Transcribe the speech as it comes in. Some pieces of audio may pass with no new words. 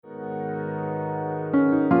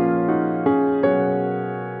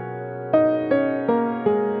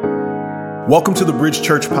Welcome to the Bridge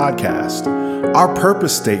Church podcast. Our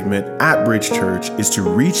purpose statement at Bridge Church is to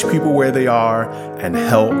reach people where they are and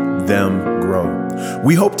help them grow.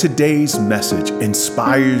 We hope today's message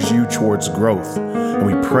inspires you towards growth, and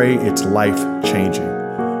we pray it's life-changing.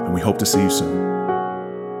 And we hope to see you soon.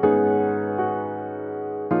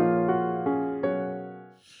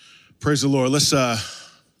 Praise the Lord. Let's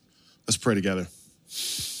pray together.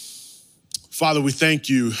 Father, we thank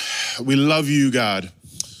you. We love you, God.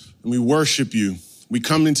 And we worship you. We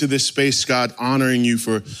come into this space, God, honoring you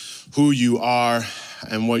for who you are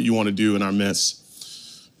and what you want to do in our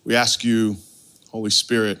midst. We ask you, Holy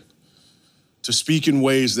Spirit, to speak in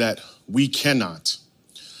ways that we cannot.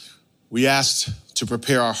 We ask to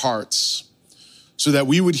prepare our hearts so that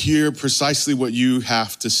we would hear precisely what you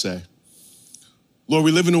have to say. Lord,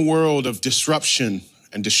 we live in a world of disruption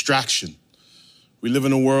and distraction. We live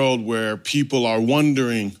in a world where people are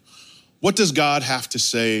wondering, what does God have to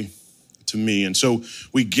say to me? And so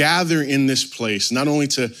we gather in this place, not only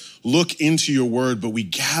to look into your word, but we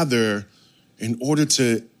gather in order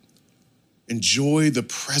to enjoy the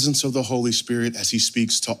presence of the Holy Spirit as he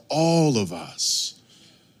speaks to all of us.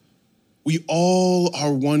 We all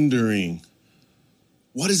are wondering,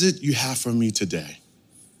 what is it you have for me today?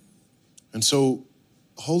 And so,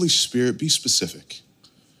 Holy Spirit, be specific.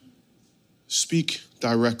 Speak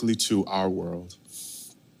directly to our world.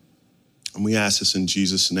 And we ask this in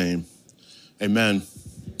Jesus' name. Amen.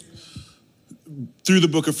 Through the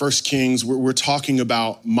book of 1 Kings, we're talking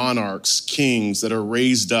about monarchs, kings that are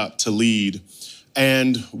raised up to lead.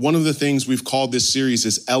 And one of the things we've called this series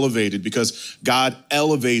is Elevated, because God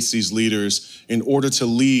elevates these leaders in order to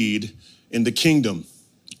lead in the kingdom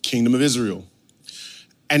of Israel.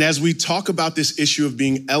 And as we talk about this issue of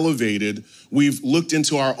being elevated, we've looked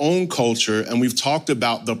into our own culture and we've talked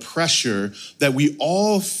about the pressure that we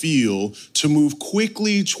all feel to move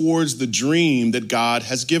quickly towards the dream that God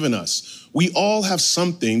has given us. We all have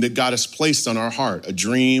something that God has placed on our heart, a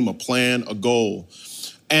dream, a plan, a goal.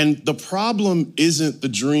 And the problem isn't the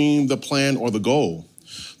dream, the plan, or the goal.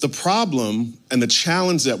 The problem and the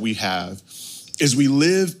challenge that we have is we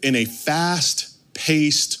live in a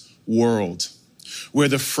fast-paced world where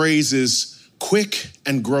the phrases quick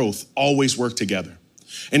and growth always work together.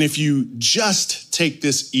 And if you just take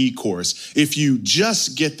this e-course, if you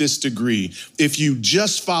just get this degree, if you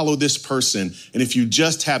just follow this person, and if you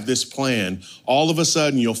just have this plan, all of a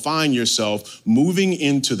sudden you'll find yourself moving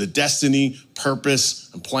into the destiny, purpose,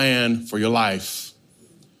 and plan for your life.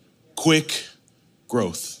 Quick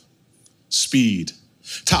growth, speed,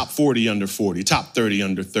 top 40 under 40, top 30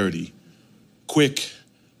 under 30. Quick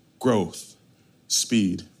growth.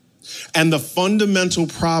 Speed. And the fundamental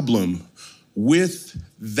problem with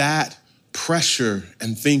that pressure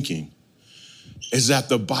and thinking is that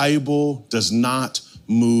the Bible does not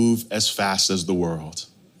move as fast as the world.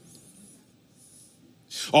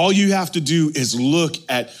 All you have to do is look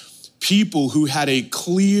at people who had a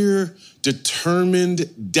clear,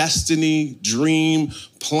 determined destiny, dream,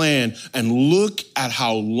 plan, and look at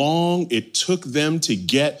how long it took them to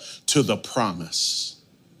get to the promise.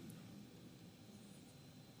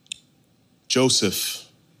 Joseph,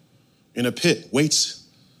 in a pit, waits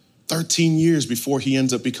 13 years before he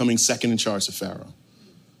ends up becoming second in charge of Pharaoh.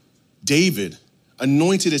 David,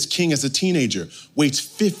 anointed as king as a teenager, waits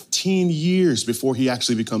 15 years before he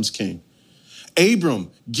actually becomes king.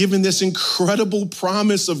 Abram, given this incredible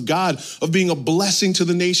promise of God of being a blessing to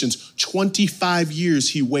the nations, 25 years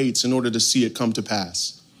he waits in order to see it come to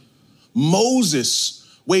pass. Moses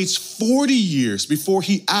waits 40 years before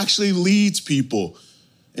he actually leads people.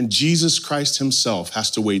 And Jesus Christ himself has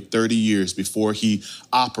to wait 30 years before he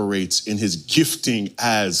operates in his gifting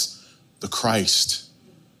as the Christ.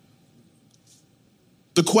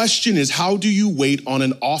 The question is, how do you wait on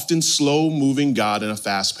an often slow-moving God in a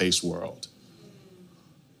fast-paced world?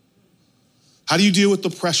 How do you deal with the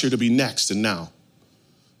pressure to be next and now?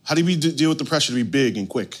 How do you deal with the pressure to be big and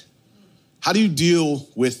quick? How do you deal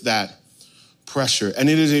with that pressure? And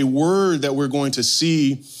it is a word that we're going to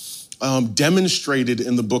see demonstrated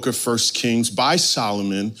in the book of 1 Kings by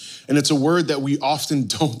Solomon. And it's a word that we often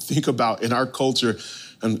don't think about in our culture.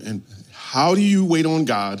 And how do you wait on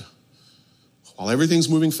God while everything's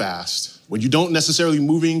moving fast, when you don't necessarily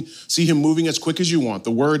see him moving as quick as you want? The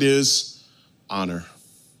word is honor.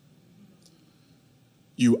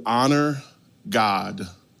 You honor God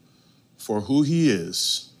for who he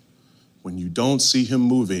is when you don't see him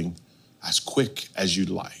moving as quick as you'd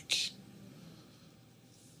like.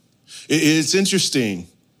 It's interesting.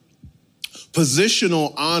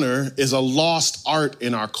 Positional honor is a lost art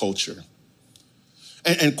in our culture.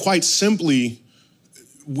 And quite simply,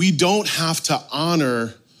 we don't have to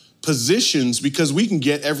honor positions because we can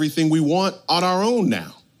get everything we want on our own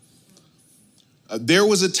now. There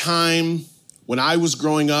was a time when I was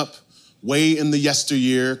growing up, way in the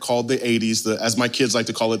yesteryear, called the 80s, as my kids like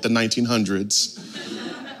to call it, the 1900s.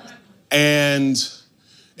 And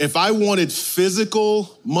if I wanted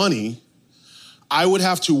physical money, I would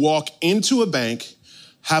have to walk into a bank,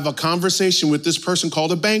 have a conversation with this person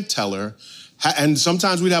called a bank teller, and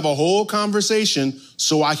sometimes we'd have a whole conversation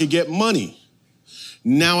so I could get money.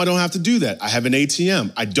 Now I don't have to do that. I have an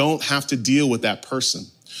ATM. I don't have to deal with that person.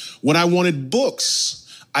 When I wanted books,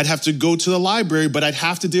 I'd have to go to the library, but I'd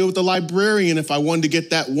have to deal with the librarian if I wanted to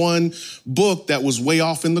get that one book that was way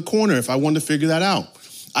off in the corner, if I wanted to figure that out.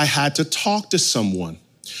 I had to talk to someone.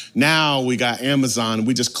 Now we got Amazon, and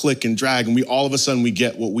we just click and drag, and all of a sudden we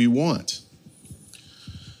get what we want.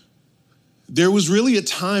 There was really a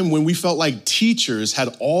time when we felt like teachers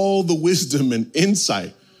had all the wisdom and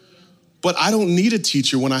insight, but I don't need a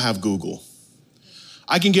teacher when I have Google.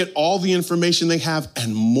 I can get all the information they have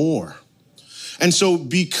and more. And so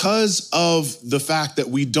because of the fact that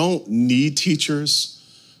we don't need teachers,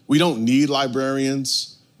 we don't need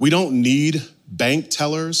librarians, we don't need bank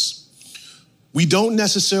tellers, we don't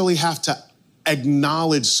necessarily have to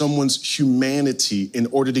acknowledge someone's humanity in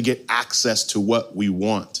order to get access to what we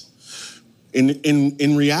want.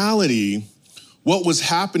 In reality, what was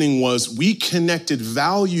happening was we connected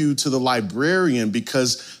value to the librarian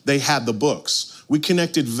because they had the books. We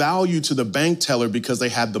connected value to the bank teller because they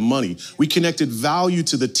had the money. We connected value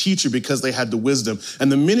to the teacher because they had the wisdom.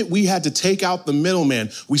 And the minute we had to take out the middleman,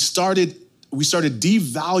 we started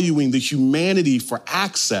devaluing the humanity for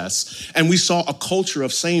access, and we saw a culture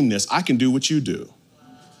of sameness. I can do what you do.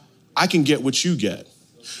 I can get what you get.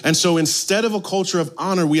 And so instead of a culture of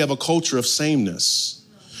honor, we have a culture of sameness,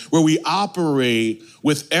 where we operate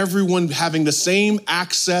with everyone having the same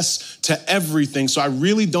access to everything. So I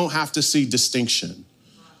really don't have to see distinction.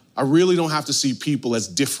 I really don't have to see people as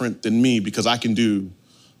different than me because I can do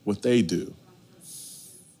what they do.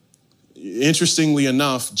 Interestingly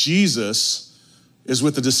enough, Jesus is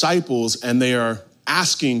with the disciples and they are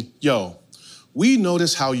asking, we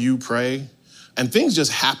notice how you pray and things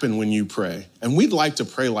just happen when you pray. And we'd like to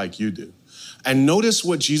pray like you do. And notice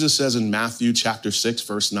what Jesus says in Matthew chapter 6,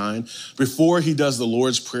 verse 9. Before he does the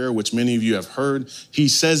Lord's Prayer, which many of you have heard, he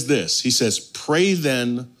says this. He says, pray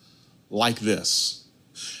then like this.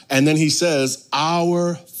 And then he says,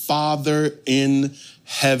 our Father in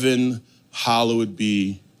heaven, hallowed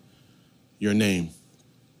be your name.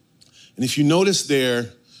 And if you notice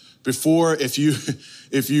there, before, if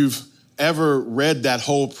you've ever read that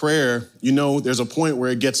whole prayer, there's a point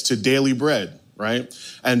where it gets to daily bread. Right?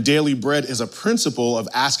 And daily bread is a principle of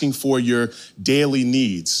asking for your daily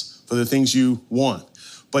needs, for the things you want.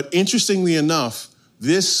 But interestingly enough,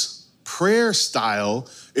 this prayer style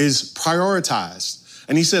is prioritized.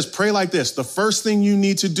 And he says, pray like this. The first thing you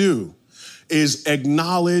need to do is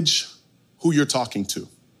acknowledge who you're talking to.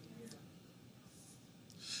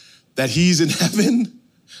 That he's in heaven,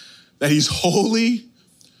 that he's holy.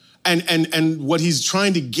 And what he's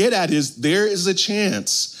trying to get at is there is a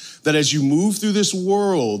chance that as you move through this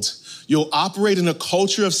world, you'll operate in a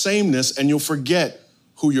culture of sameness and you'll forget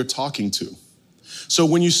who you're talking to. So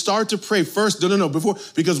when you start to pray first, before,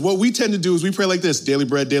 because what we tend to do is we pray like this: daily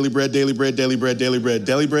bread, daily bread, daily bread, daily bread, daily bread,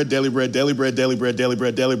 daily bread, daily bread, daily bread, daily bread, daily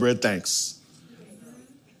bread, daily bread, thanks.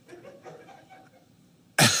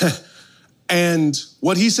 And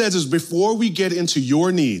what he says is before we get into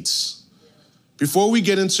your needs, before we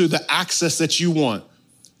get into the access that you want,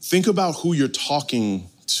 think about who you're talking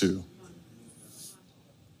to.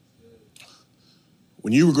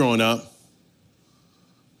 When you were growing up,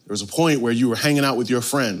 there was a point where you were hanging out with your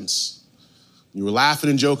friends. You were laughing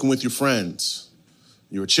and joking with your friends.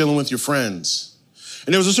 You were chilling with your friends.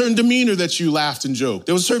 And there was a certain demeanor that you laughed and joked.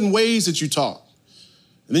 There was certain ways that you talked.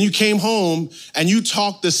 And then you came home and you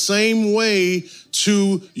talked the same way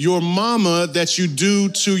to your mama that you do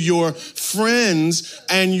to your friends,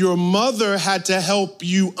 and your mother had to help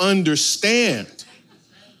you understand.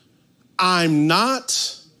 I'm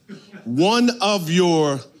not one of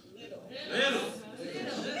your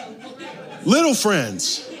little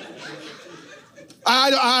friends.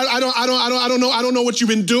 I don't know what you've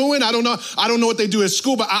been doing. I don't know what they do at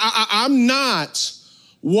school, but I'm not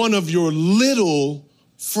one of your little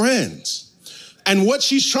friends. And what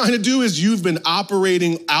she's trying to do is you've been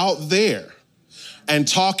operating out there and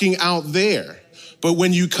talking out there. But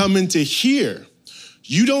when you come into here,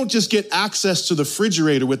 you don't just get access to the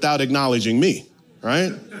refrigerator without acknowledging me,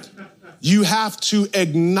 right? You have to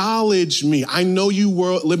acknowledge me. I know you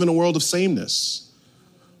live in a world of sameness.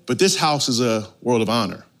 but this house is a world of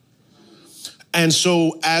honor. And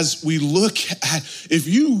so as we look at, if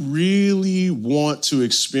you really want to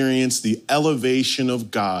experience the elevation of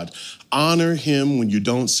God, honor him when you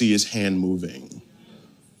don't see his hand moving.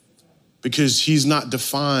 Because he's not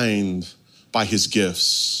defined by his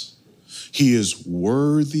gifts. He is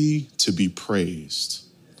worthy to be praised.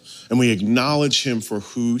 And we acknowledge him for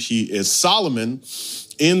who he is. Solomon,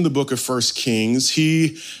 in the book of 1 Kings,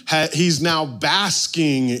 he's now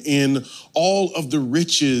basking in all of the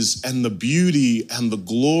riches and the beauty and the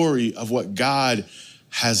glory of what God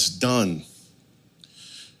has done.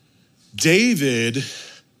 David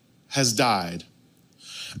has died,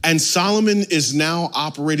 and Solomon is now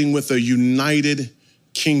operating with a united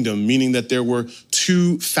kingdom, meaning that there were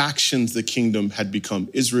two factions the kingdom had become,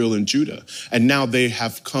 Israel and Judah, and now they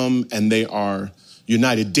have come and they are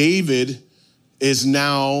united. David is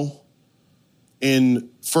now in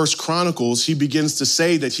 1 Chronicles, he begins to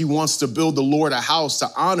say that he wants to build the Lord a house to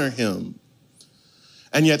honor him.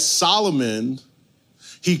 And yet Solomon,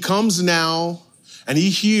 he comes now and he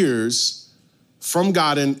hears from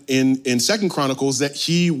God in 2 Chronicles that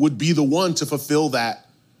he would be the one to fulfill that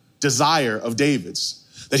desire of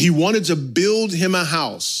David's, that he wanted to build him a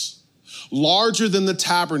house larger than the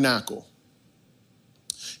tabernacle.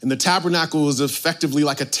 And the tabernacle was effectively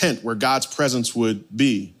like a tent where God's presence would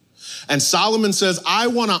be. And Solomon says, I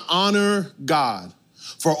want to honor God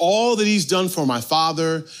for all that he's done for my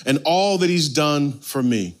father and all that he's done for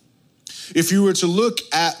me. If you were to look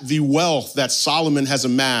at the wealth that Solomon has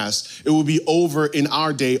amassed, it will be in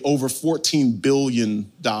our day, over $14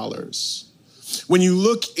 billion. When you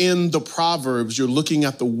look in the Proverbs, you're looking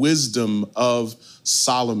at the wisdom of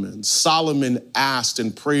Solomon. Solomon asked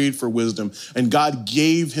and prayed for wisdom, and God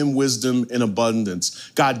gave him wisdom in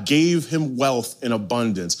abundance. God gave him wealth in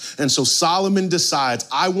abundance. And so Solomon decides,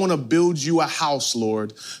 I want to build you a house,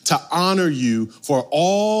 Lord, to honor you for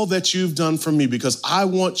all that you've done for me, because I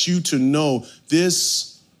want you to know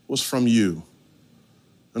this was from you.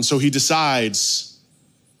 And so he decides,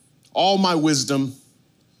 all my wisdom,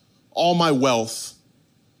 all my wealth,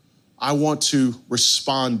 I want to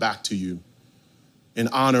respond back to you in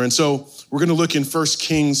honor. And so we're going to look in 1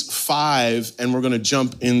 Kings 5, and we're going to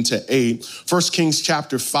jump into 8. 1 Kings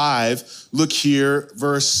chapter 5, look here,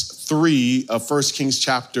 verse 3 of 1 Kings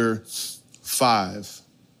chapter 5.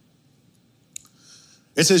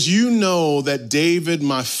 It says, you know that David,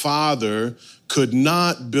 my father, could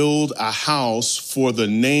not build a house for the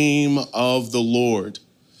name of the Lord,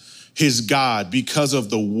 his God, because of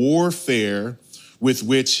the warfare with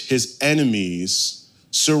which his enemies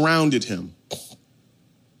surrounded him,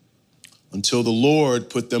 until the Lord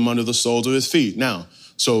put them under the soles of his feet. Now,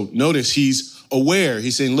 so notice he's aware.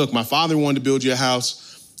 He's saying, look, my father wanted to build you a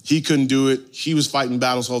house. He couldn't do it. He was fighting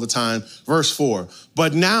battles all the time. Verse 4,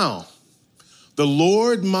 but now the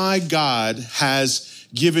Lord my God has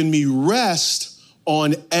given me rest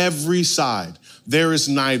on every side. There is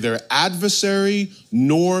neither adversary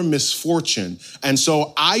nor misfortune. And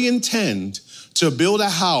so I intend to build a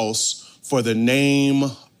house for the name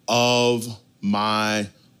of my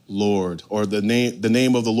Lord, or the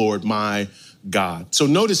name of the Lord, my God. So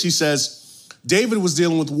notice he says, David was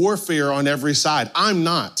dealing with warfare on every side. I'm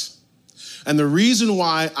not. And the reason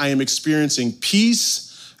why I am experiencing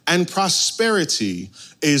peace and prosperity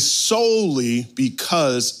is solely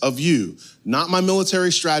because of you. Not my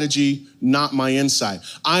military strategy, not my insight.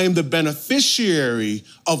 I am the beneficiary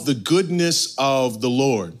of the goodness of the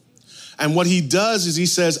Lord. And what he does is he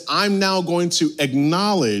says, I'm now going to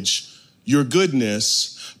acknowledge your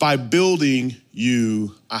goodness by building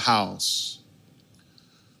you a house.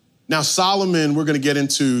 Now, Solomon, we're going to get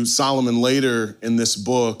into Solomon later in this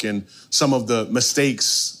book and some of the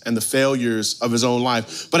mistakes and the failures of his own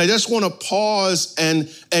life. But I just want to pause and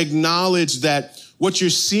acknowledge that what you're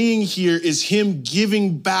seeing here is him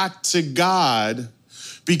giving back to God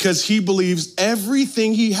because he believes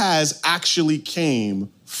everything he has actually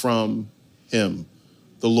came from him,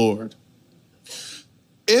 the Lord.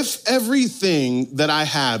 If everything that I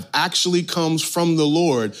have actually comes from the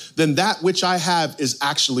Lord, then that which I have is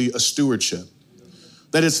actually a stewardship,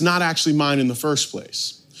 that it's not actually mine in the first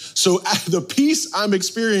place. So the peace I'm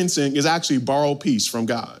experiencing is actually borrowed peace from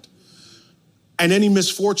God. And any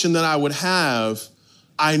misfortune that I would have,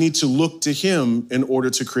 I need to look to him in order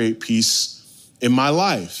to create peace in my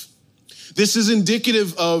life. This is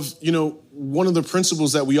indicative of, one of the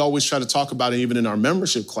principles that we always try to talk about, even in our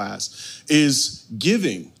membership class, is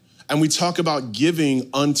giving. And we talk about giving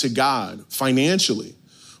unto God financially.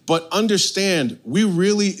 But understand, we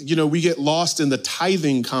really, we get lost in the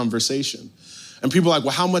tithing conversation. And people are like,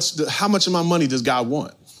 well, how much of my money does God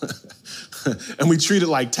want? and we treat it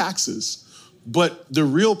like taxes. But the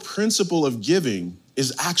real principle of giving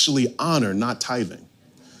is actually honor, not tithing.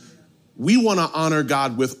 We want to honor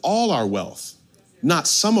God with all our wealth, not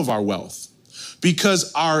some of our wealth,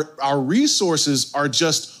 because our resources are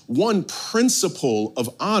just one principle of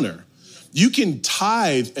honor. You can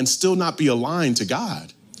tithe and still not be aligned to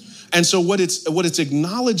God. And so what it's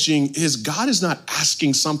acknowledging is God is not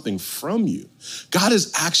asking something from you. God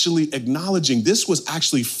is actually acknowledging this was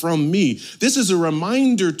actually from me. This is a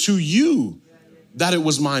reminder to you that it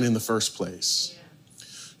was mine in the first place.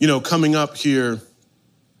 You know, coming up here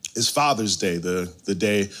is Father's Day,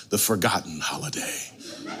 the forgotten holiday.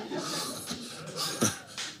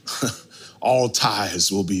 All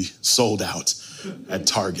tithes will be sold out at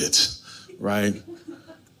Target, right?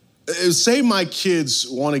 Say my kids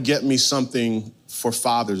want to get me something for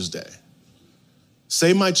Father's Day.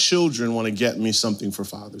 Say my children want to get me something for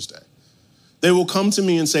Father's Day. They will come to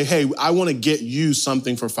me and say, hey, I want to get you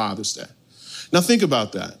something for Father's Day. Now think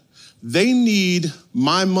about that. They need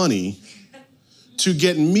my money to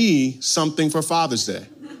get me something for Father's Day.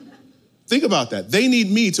 Think about that. They need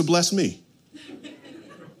me to bless me.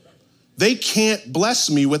 They can't bless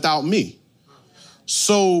me without me.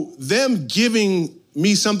 So them giving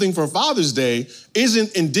me something for Father's Day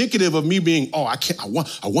isn't indicative of me being, I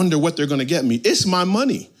wonder what they're going to get me. It's my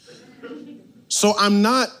money. So I'm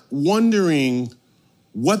not wondering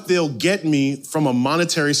what they'll get me from a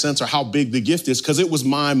monetary sense or how big the gift is, because it was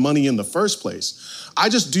my money in the first place.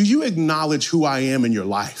 Do you acknowledge who I am in your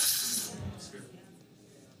life?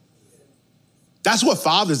 That's what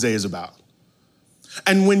Father's Day is about.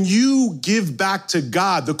 And when you give back to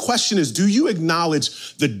God, the question is, do you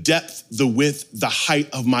acknowledge the depth, the width, the height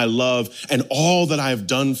of my love and all that I have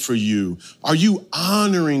done for you? Are you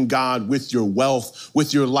honoring God with your wealth,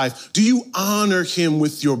 with your life? Do you honor him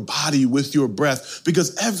with your body, with your breath?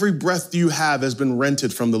 Because every breath you have has been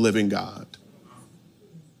rented from the living God.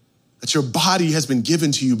 That your body has been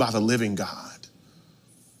given to you by the living God.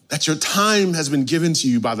 That your time has been given to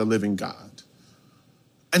you by the living God.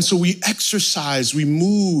 And so we exercise, we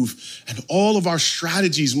move, and all of our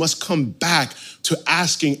strategies must come back to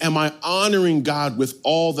asking, am I honoring God with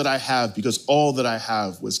all that I have? Because all that I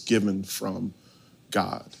have was given from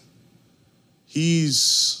God.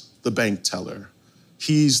 He's the bank teller.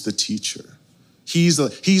 He's the teacher. He's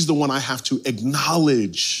the one I have to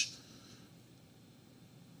acknowledge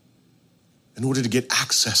in order to get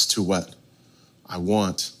access to what I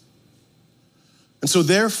want. And so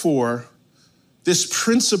therefore, this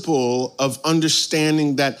principle of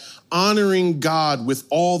understanding that honoring God with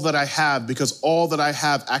all that I have, because all that I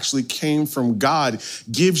have actually came from God,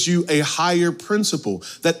 gives you a higher principle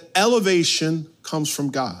that elevation comes from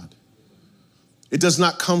God. It does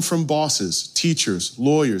not come from bosses, teachers,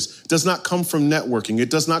 lawyers. It does not come from networking. It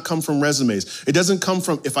does not come from resumes. It doesn't come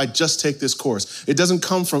from if I just take this course. It doesn't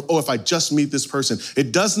come from, if I just meet this person.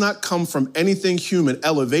 It does not come from anything human.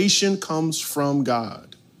 Elevation comes from God.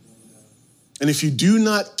 And if you do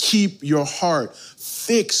not keep your heart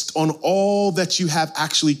fixed on all that you have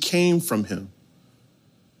actually came from him,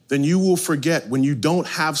 then you will forget when you don't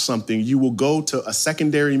have something, you will go to a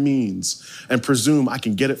secondary means and presume I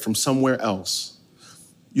can get it from somewhere else.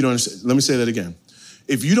 You don't understand? Let me say that again.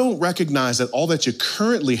 If you don't recognize that all that you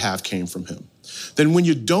currently have came from him, then when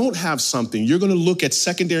you don't have something, you're going to look at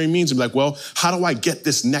secondary means and be like, well, how do I get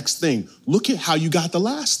this next thing? Look at how you got the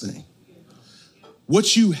last thing.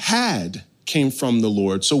 What you had came from the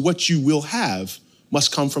Lord. So what you will have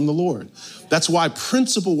must come from the Lord. That's why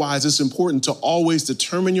principle-wise, it's important to always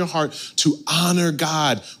determine your heart to honor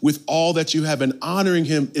God with all that you have. And honoring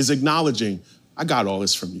him is acknowledging, I got all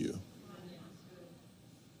this from you.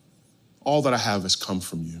 All that I have has come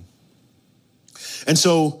from you. And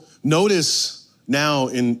so notice now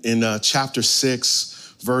in chapter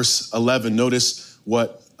 6, verse 11, notice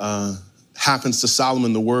what happens to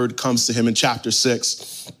Solomon. The word comes to him in chapter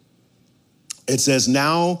 6. It says,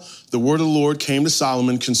 now the word of the Lord came to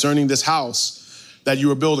Solomon concerning this house that you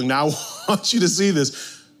are building. Now I want you to see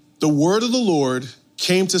this. The word of the Lord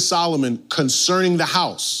came to Solomon concerning the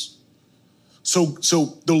house. So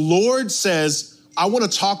the Lord says, I want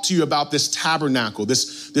to talk to you about this tabernacle,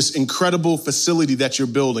 this incredible facility that you're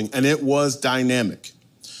building. And it was dynamic.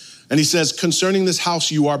 And he says, concerning this house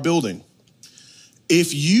you are building,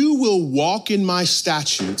 if you will walk in my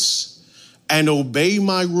statutes and obey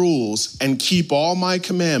my rules and keep all my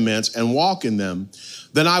commandments and walk in them,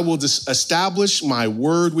 then I will establish my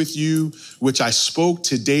word with you, which I spoke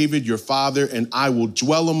to David, your father, and I will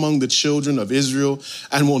dwell among the children of Israel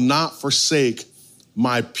and will not forsake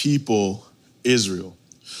my people, Israel.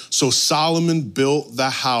 So Solomon built the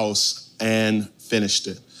house and finished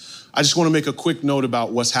it. I just want to make a quick note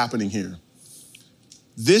about what's happening here.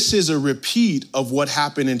 This is a repeat of what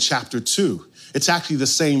happened in chapter 2. It's actually the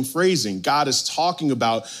same phrasing. God is talking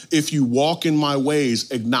about, if you walk in my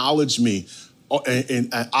ways, acknowledge me,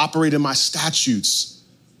 and operate in my statutes,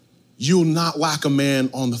 you'll not lack a man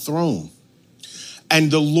on the throne. And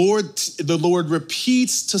the Lord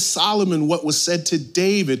repeats to Solomon what was said to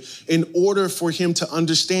David in order for him to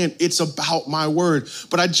understand it's about my word.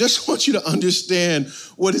 But I just want you to understand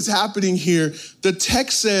what is happening here. The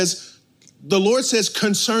text says, the Lord says,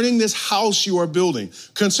 concerning this house you are building,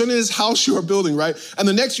 right? And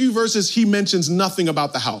the next few verses, he mentions nothing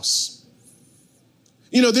about the house.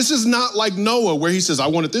 You know, this is not like Noah where he says, I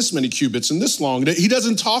wanted this many cubits and this long. He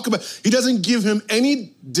doesn't give him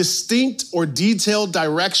any distinct or detailed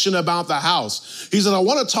direction about the house. He says, I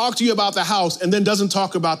want to talk to you about the house, and then doesn't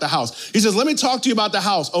talk about the house. He says, let me talk to you about the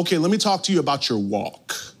house. Okay, let me talk to you about your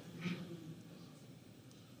walk.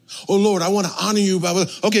 Oh Lord, I want to honor you.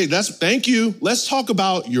 Okay, thank you. Let's talk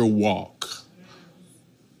about your walk.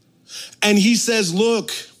 And he says,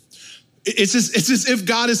 look, it's as if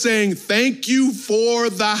God is saying, thank you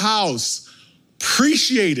for the house.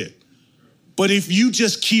 Appreciate it. But if you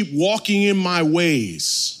just keep walking in my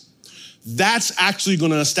ways, that's actually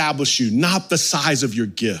going to establish you, not the size of your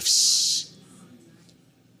gifts,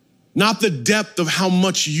 not the depth of how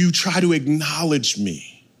much you try to acknowledge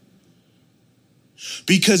me.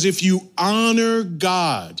 Because if you honor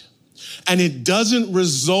God and it doesn't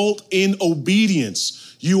result in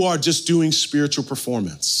obedience, you are just doing spiritual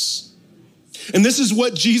performance. And this is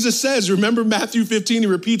what Jesus says. Remember Matthew 15, he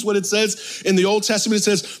repeats what it says in the Old Testament. It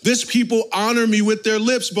says, this people honor me with their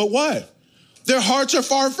lips, but what? Their hearts are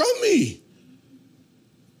far from me.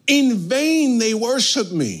 In vain they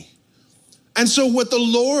worship me. And so what the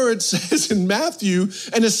Lord says in Matthew,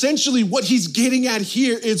 and essentially what he's getting at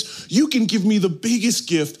here is, you can give me the biggest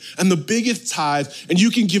gift and the biggest tithe, and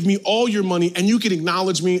you can give me all your money, and you can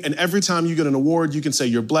acknowledge me, and every time you get an award, you can say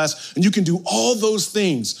you're blessed, and you can do all those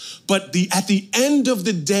things. But at the end of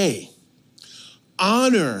the day,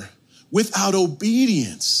 honor without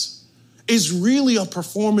obedience is really a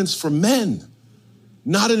performance for men,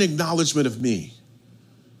 not an acknowledgement of me.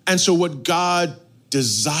 And so what God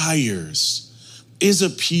desires is a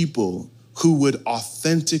people who would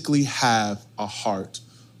authentically have a heart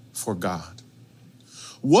for God.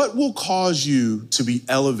 What will cause you to be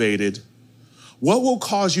elevated? What will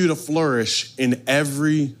cause you to flourish in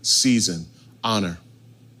every season? Honor.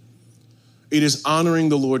 It is honoring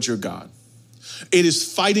the Lord your God. It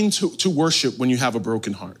is fighting to worship when you have a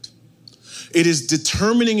broken heart. It is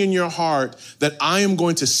determining in your heart that I am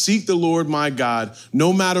going to seek the Lord my God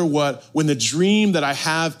no matter what, when the dream that I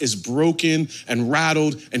have is broken and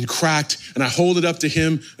rattled and cracked, and I hold it up to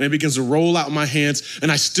him and it begins to roll out in my hands,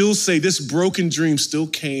 and I still say, this broken dream still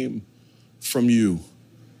came from you.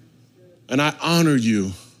 And I honor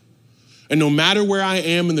you. And no matter where I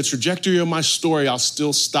am in the trajectory of my story, I'll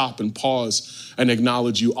still stop and pause and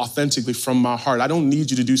acknowledge you authentically from my heart. I don't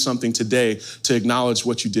need you to do something today to acknowledge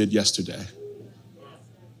what you did yesterday.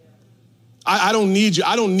 I don't need you.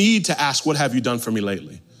 I don't need to ask, what have you done for me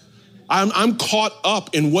lately? I'm caught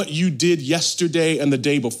up in what you did yesterday and the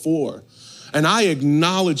day before. And I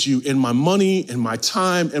acknowledge you in my money, in my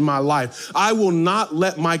time, in my life. I will not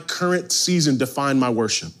let my current season define my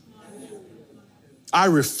worship. I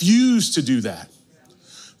refuse to do that,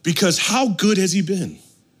 because how good has he been?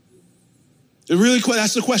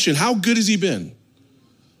 That's the question. How good has he been?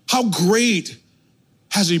 How great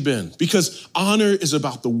has he been? Because honor is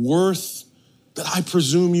about the worth that I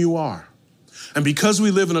presume you are. And because we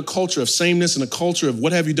live in a culture of sameness and a culture of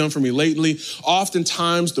what have you done for me lately,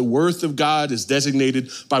 oftentimes the worth of God is designated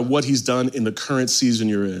by what he's done in the current season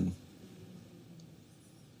you're in.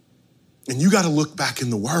 And you got to look back in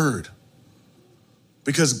the word,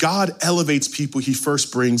 because God elevates people he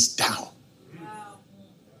first brings down.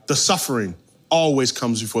 The suffering always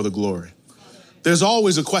comes before the glory. There's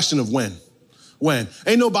always a question of when. When.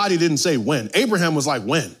 Ain't nobody didn't say when. Abraham was like,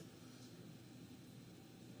 when?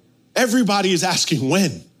 Everybody is asking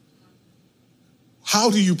when. How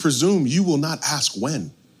do you presume you will not ask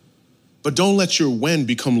when? But don't let your when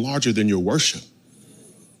become larger than your worship.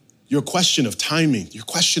 Your question of timing, your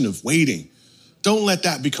question of waiting, don't let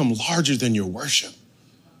that become larger than your worship.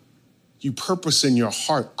 You purpose in your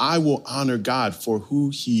heart, I will honor God for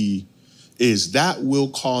who he is. That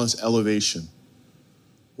will cause elevation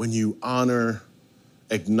when you honor,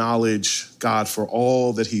 acknowledge God for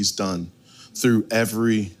all that he's done through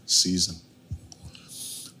every season.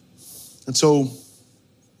 And so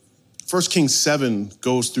 1 Kings 7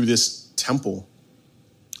 goes through this temple.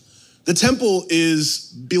 The temple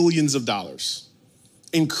is billions of dollars.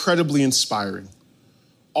 incredibly inspiring,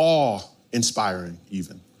 awe-inspiring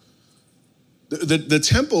even. The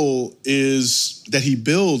temple that he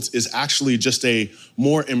builds is actually just a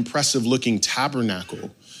more impressive looking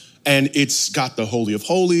tabernacle. And it's got the Holy of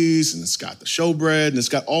Holies, and it's got the showbread, and it's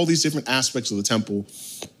got all these different aspects of the temple.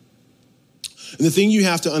 And the thing you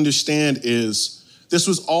have to understand is this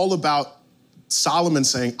was all about Solomon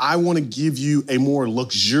saying, I want to give you a more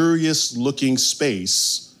luxurious looking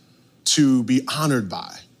space to be honored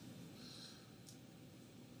by.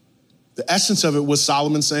 The essence of it was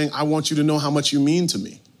Solomon saying, I want you to know how much you mean to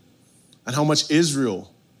me and how much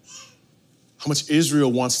Israel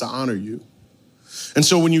wants to honor you. And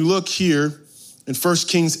so when you look here in 1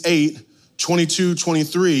 Kings 8, 22,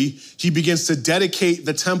 23, he begins to dedicate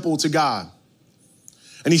the temple to God.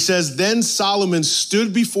 And he says, then Solomon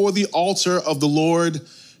stood before the altar of the Lord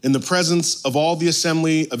in the presence of all the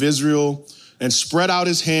assembly of Israel and spread out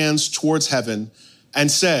his hands towards heaven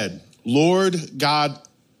and said, Lord God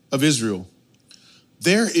of Israel,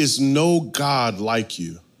 there is no God like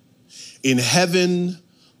you in heaven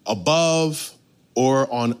above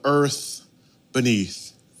or on earth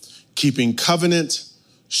beneath, keeping covenant,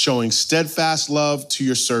 showing steadfast love to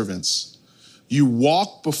your servants. You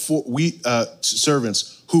walk before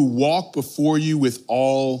servants who walk before you with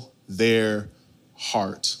all their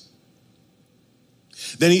heart.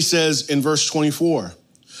 Then he says in verse 24,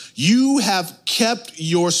 you have kept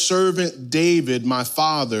your servant David, my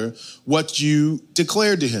father, what you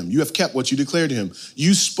declared to him. You have kept what you declared to him.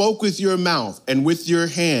 You spoke with your mouth and with your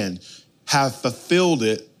hand have fulfilled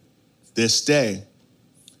it this day.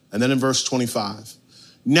 And then in verse 25,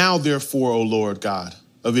 now therefore, O Lord God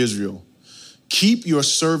of Israel, keep your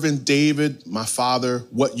servant David, my father,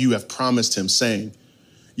 what you have promised him, saying,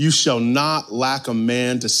 you shall not lack a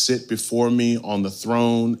man to sit before me on the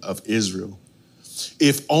throne of Israel.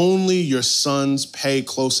 If only your sons pay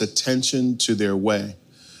close attention to their way,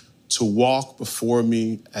 to walk before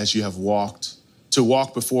me as you have walked, to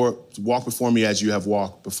walk before me as you have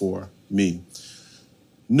walked before me.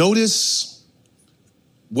 Notice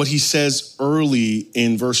what he says early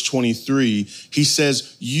in verse 23. He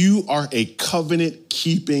says, you are a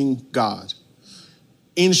covenant-keeping God.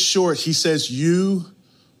 In short, he says, you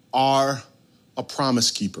are a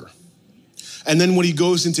promise keeper. And then when he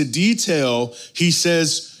goes into detail, he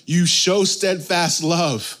says, you show steadfast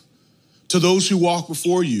love to those who walk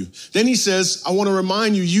before you. Then he says, I want to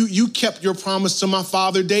remind you, you kept your promise to my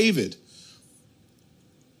father David.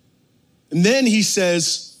 And then he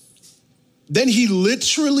says, then he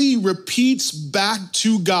literally repeats back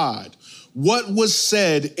to God what was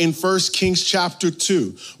said in 1 Kings chapter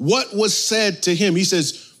 2. What was said to him? He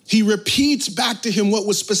says, he repeats back to him what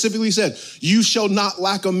was specifically said. You shall not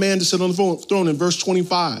lack a man to sit on the throne in verse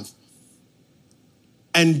 25.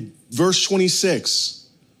 And verse 26,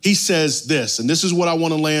 he says this, and this is what I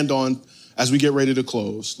want to land on as we get ready to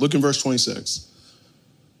close. Look in verse 26.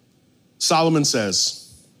 Solomon says,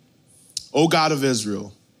 O God of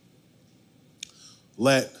Israel,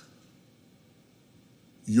 let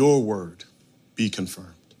your word be confirmed.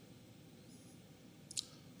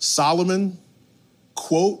 Solomon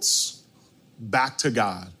quotes back to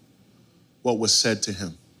God what was said to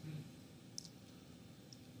him.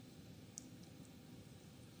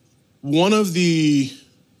 One of the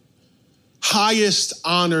highest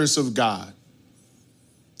honors of God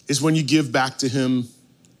is when you give back to him,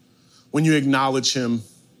 when you acknowledge him.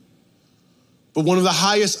 But one of the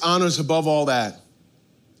highest honors above all that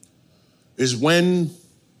is when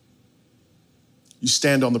you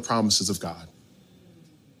stand on the promises of God.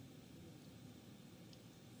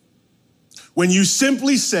 When you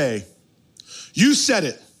simply say, you said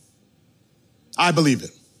it, I believe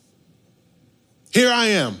it. Here I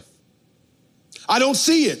am. I don't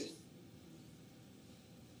see it.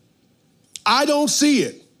 I don't see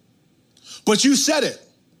it. But you said it.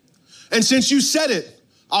 And since you said it,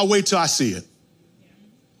 I'll wait till I see it.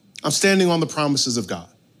 I'm standing on the promises of God.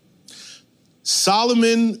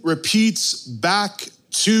 Solomon repeats back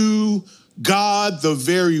to God the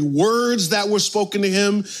very words that were spoken to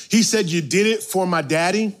him. He said, you did it for my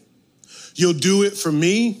daddy. You'll do it for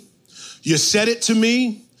me. You said it to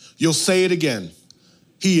me. You'll say it again.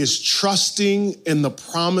 He is trusting in the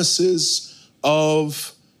promises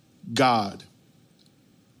of God.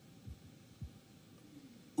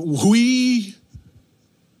 We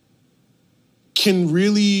can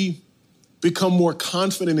really become more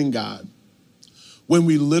confident in God when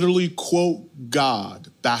we literally quote God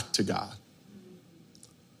back to God.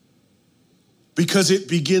 Because it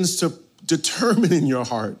begins to determine in your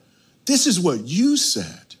heart, this is what you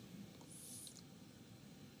said.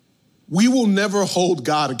 We will never hold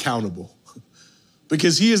God accountable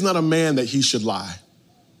because he is not a man that he should lie.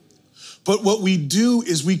 But what we do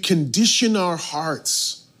is we condition our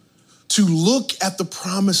hearts to look at the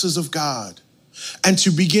promises of God and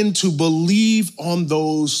to begin to believe on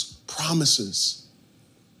those promises.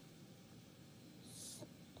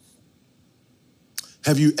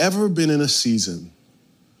 Have you ever been in a season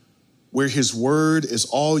where his word is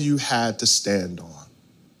all you had to stand on?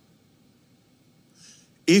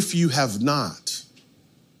 If you have not,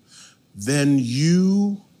 then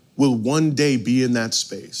you will one day be in that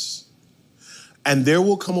space. And there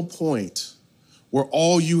will come a point where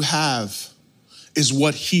all you have is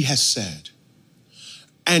what he has said.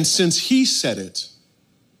 And since he said it,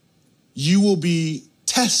 you will be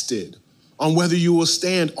tested on whether you will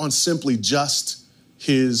stand on simply just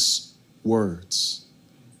his words.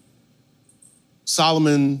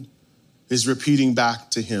 Solomon is repeating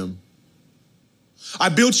back to him, I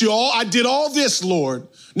built you all, I did all this, Lord.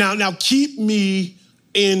 Now keep me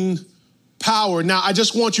in power. Now, I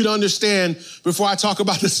just want you to understand before I talk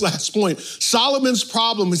about this last point, Solomon's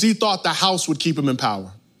problem is he thought the house would keep him in power,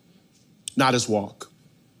 not his walk.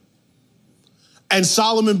 And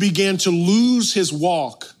Solomon began to lose his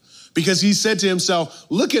walk because he said to himself,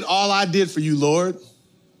 look at all I did for you, Lord.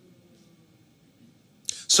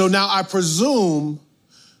 So now I presume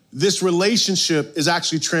this relationship is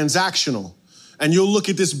actually transactional. And you'll look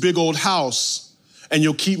at this big old house and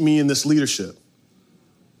you'll keep me in this leadership.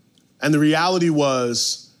 And the reality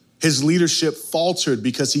was his leadership faltered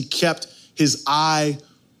because he kept his eye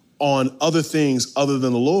on other things other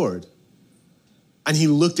than the Lord. And he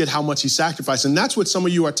looked at how much he sacrificed. And that's what some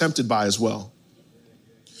of you are tempted by as well.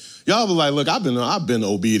 Y'all be like, look, I've been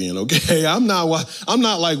obedient, okay? I'm not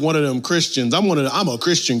like one of them Christians. I'm a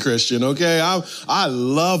Christian, okay? I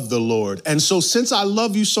love the Lord. And so since I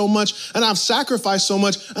love you so much and I've sacrificed so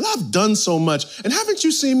much and I've done so much, and haven't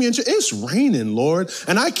you seen me in church? It's raining, Lord.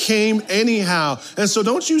 And I came anyhow. And so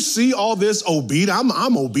don't you see all this obedience?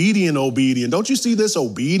 I'm obedient. Don't you see this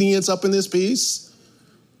obedience up in this piece?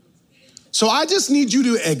 So I just need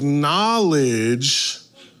you to acknowledge.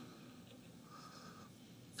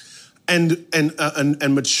 And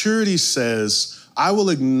maturity says, I will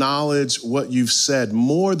acknowledge what you've said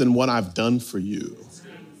more than what I've done for you.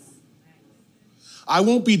 I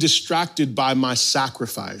won't be distracted by my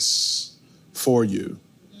sacrifice for you.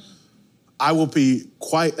 I will be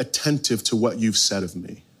quite attentive to what you've said of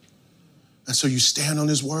me. And so you stand on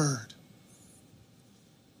his word.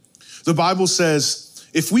 The Bible says,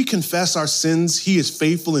 if we confess our sins, he is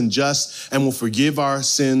faithful and just and will forgive our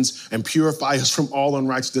sins and purify us from all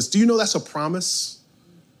unrighteousness. Do you know that's a promise?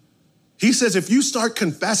 He says, if you start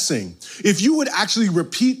confessing, if you would actually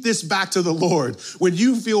repeat this back to the Lord, when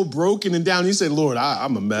you feel broken and down, you say, Lord,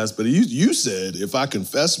 I'm a mess, but you said, if I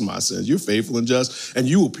confess my sins, you're faithful and just, and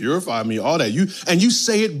you will purify me, all that. And you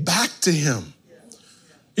say it back to him.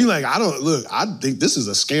 You're like, I think this is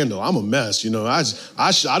a scandal. I'm a mess.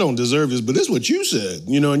 I don't deserve this, but this is what you said,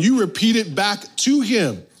 and you repeat it back to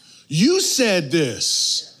him. You said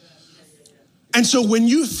this. And so when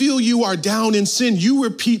you feel you are down in sin, you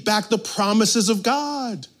repeat back the promises of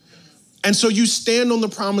God. And so you stand on the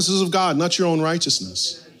promises of God, not your own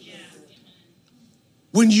righteousness.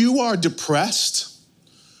 When you are depressed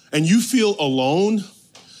and you feel alone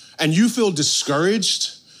and you feel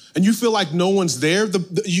discouraged, and you feel like no one's there,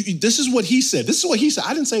 this is what he said. This is what he said.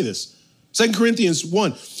 I didn't say this. 2 Corinthians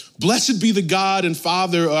 1, blessed be the God and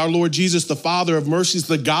Father, our Lord Jesus, the Father of mercies,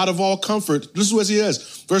 the God of all comfort. This is what he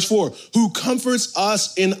says. Verse 4, who comforts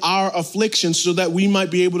us in our affliction so that we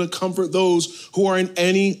might be able to comfort those who are in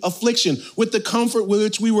any affliction with the comfort with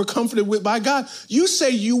which we were comforted with by God. You say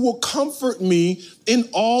you will comfort me in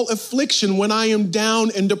all affliction when I am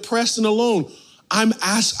down and depressed and alone.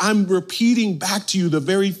 I'm repeating back to you the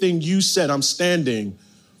very thing you said. I'm standing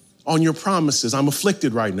on your promises. I'm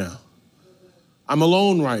afflicted right now. I'm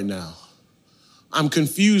alone right now. I'm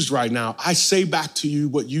confused right now. I say back to you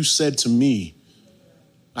what you said to me.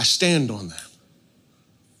 I stand on that.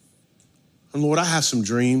 And Lord, I have some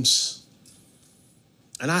dreams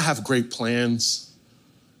and I have great plans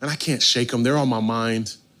and I can't shake them. They're on my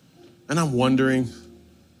mind and I'm wondering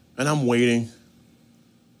and I'm waiting.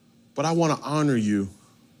 But I want to honor you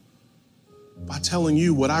by telling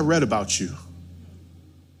you what I read about you.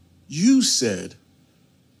 You said,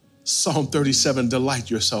 Psalm 37, delight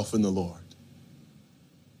yourself in the Lord,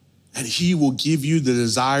 and he will give you the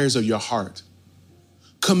desires of your heart.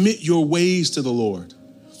 Commit your ways to the Lord.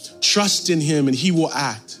 Trust in him, and he will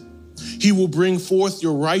act. He will bring forth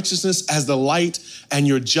your righteousness as the light and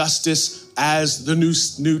your justice as the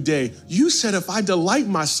new day. You said, if I delight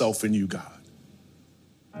myself in you, God.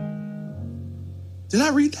 Did I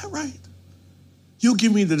read that right? You'll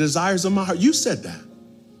give me the desires of my heart. You said that.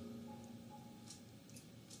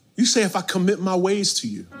 You say, if I commit my ways to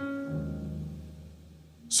you.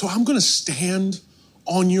 So I'm going to stand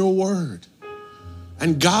on your word.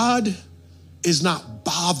 And God is not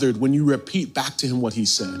bothered when you repeat back to him what he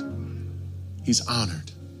said. He's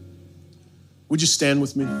honored. Would you stand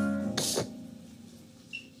with me?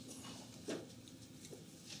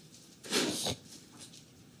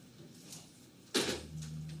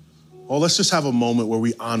 Oh, let's just have a moment where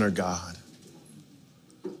we honor God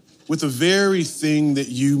with the very thing that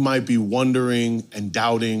you might be wondering and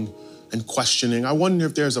doubting and questioning. I wonder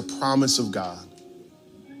if there's a promise of God.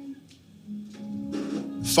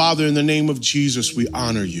 Father, in the name of Jesus, we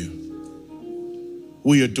honor you.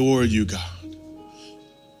 We adore you, God.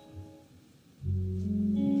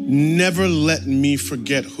 Never let me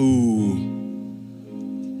forget who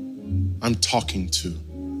I'm talking to.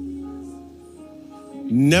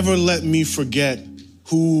 Never let me forget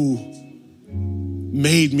who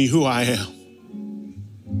made me who I am.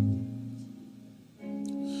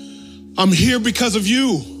 I'm here because of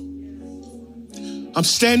you. I'm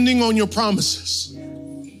standing on your promises.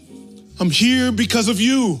 I'm here because of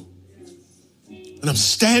you. And I'm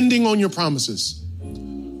standing on your promises.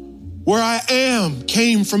 Where I am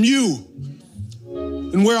came from you.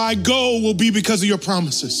 And where I go will be because of your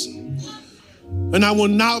promises. And I will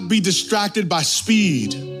not be distracted by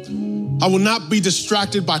speed. I will not be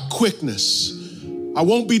distracted by quickness. I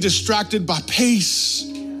won't be distracted by pace.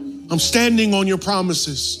 I'm standing on your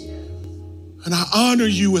promises. And I honor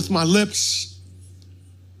you with my lips.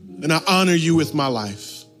 And I honor you with my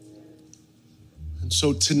life. And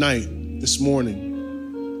so tonight, this morning,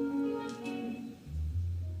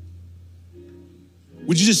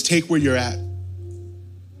 would you just take where you're at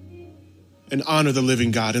and honor the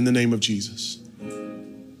living God in the name of Jesus?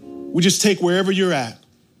 We just take wherever you're at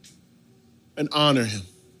and honor him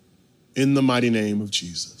in the mighty name of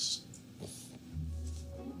Jesus.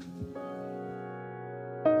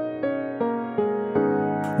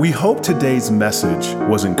 We hope today's message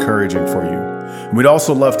was encouraging for you. We'd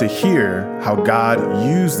also love to hear how God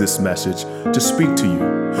used this message to speak to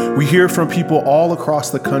you. We hear from people all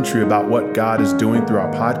across the country about what God is doing through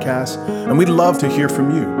our podcast, and we'd love to hear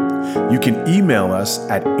from you. You can email us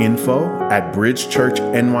at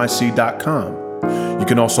info@bridgechurchnyc.com. You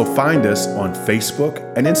can also find us on Facebook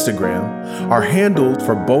and Instagram. Our handle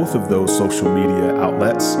for both of those social media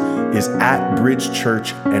outlets is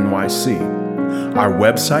 @bridgechurchnyc. Our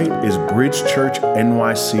website is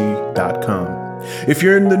bridgechurchnyc.com. If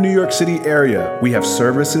you're in the New York City area, we have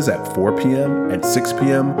services at 4 p.m. and 6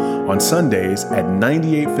 p.m. on Sundays at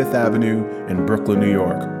 98 Fifth Avenue in Brooklyn, New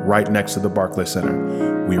York, right next to the Barclays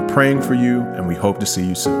Center. We are praying for you, and we hope to see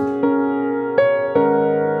you soon.